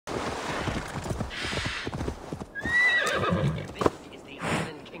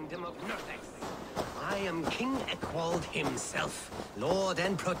Eckwald himself, lord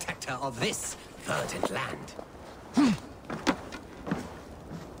and protector of this verdant land.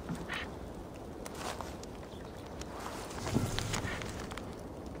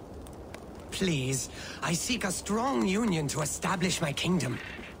 Please, I seek a strong union to establish my kingdom.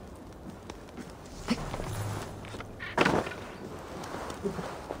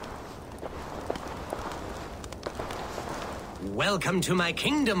 Welcome to my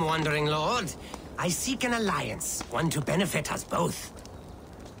kingdom, Wandering Lord. I seek an alliance, one to benefit us both.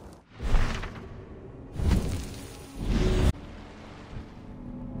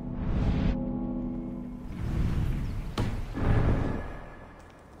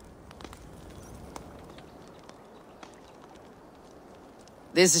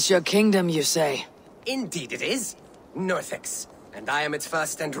 This is your kingdom, you say? Indeed it is. Northix, and I am its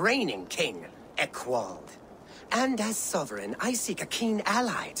first and reigning king, Eckwald. And as sovereign, I seek a keen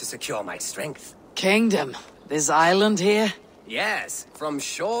ally to secure my strength. Kingdom? This island here? Yes, from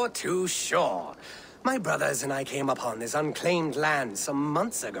shore to shore. My brothers and I came upon this unclaimed land some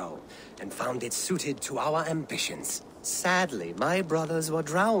months ago, and found it suited to our ambitions. Sadly, my brothers were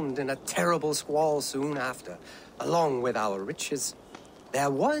drowned in a terrible squall soon after, along with our riches.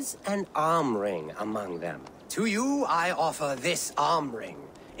 There was an arm ring among them. To you, I offer this arm ring,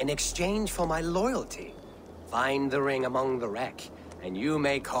 in exchange for my loyalty. Find the ring among the wreck, and you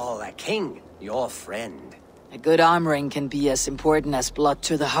may call a king your friend. A good arm ring can be as important as blood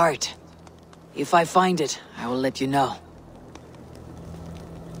to the heart. If I find it, I will let you know.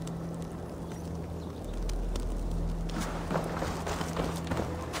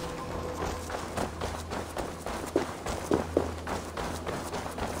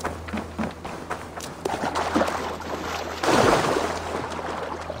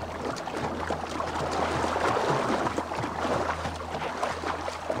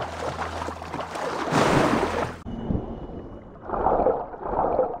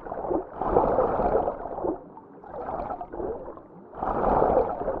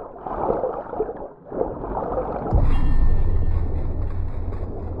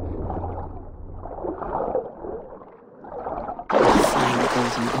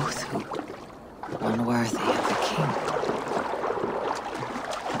 Unworthy of the king.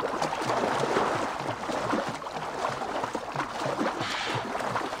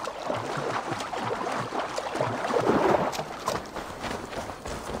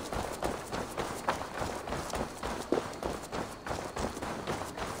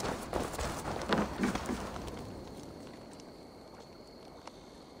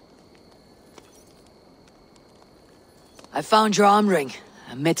 I found your arm ring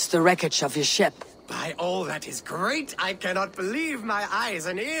amidst the wreckage of your ship. By all that is great, I cannot believe my eyes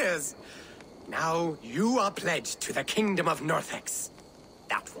and ears. Now you are pledged to the kingdom of Northix.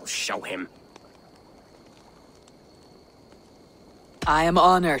 That will show him. I am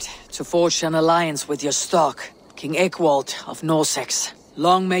honored to forge an alliance with your stock, King Eckwald of Norsex.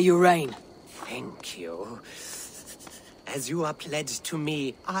 Long may you reign. Thank you. As you are pledged to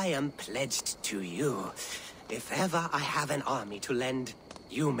me, I am pledged to you. If ever I have an army to lend,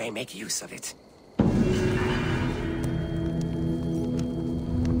 you may make use of it.